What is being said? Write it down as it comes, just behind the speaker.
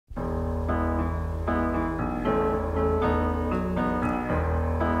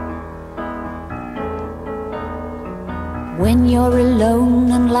When you're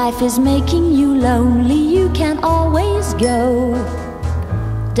alone and life is making you lonely, you can always go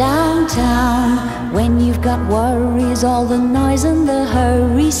downtown. When you've got worries, all the noise and the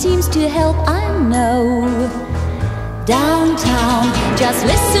hurry seems to help, I know. Downtown, just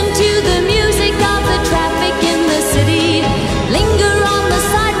listen to the music of the traffic in the city. Linger on the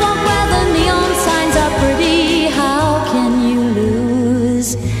sidewalk where the neon signs are pretty. How can you lose?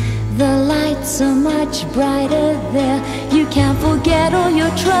 The lights are much brighter there. You can't forget all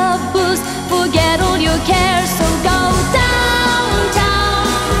your troubles, forget all your cares. So go downtown,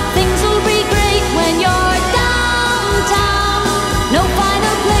 things will be great when you're downtown. No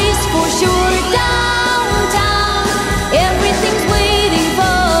finer place for sure, downtown. Everything's waiting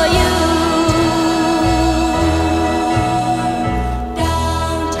for you.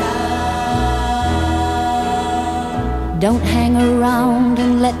 Downtown. Don't hang around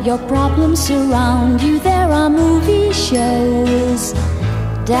and let your problems surround you. There are movie shows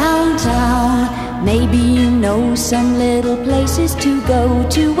downtown. Maybe you know some little places to go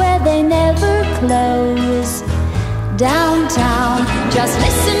to where they never close. Downtown, just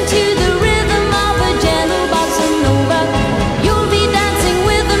listen to the rhythm of a gentle bossa nova. You'll be dancing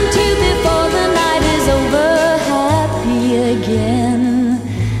with them too before the night is over. Happy again.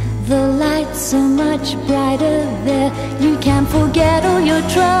 The lights are much brighter there. You can't forget all your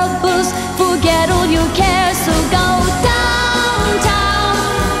troubles, forget all your cares. So go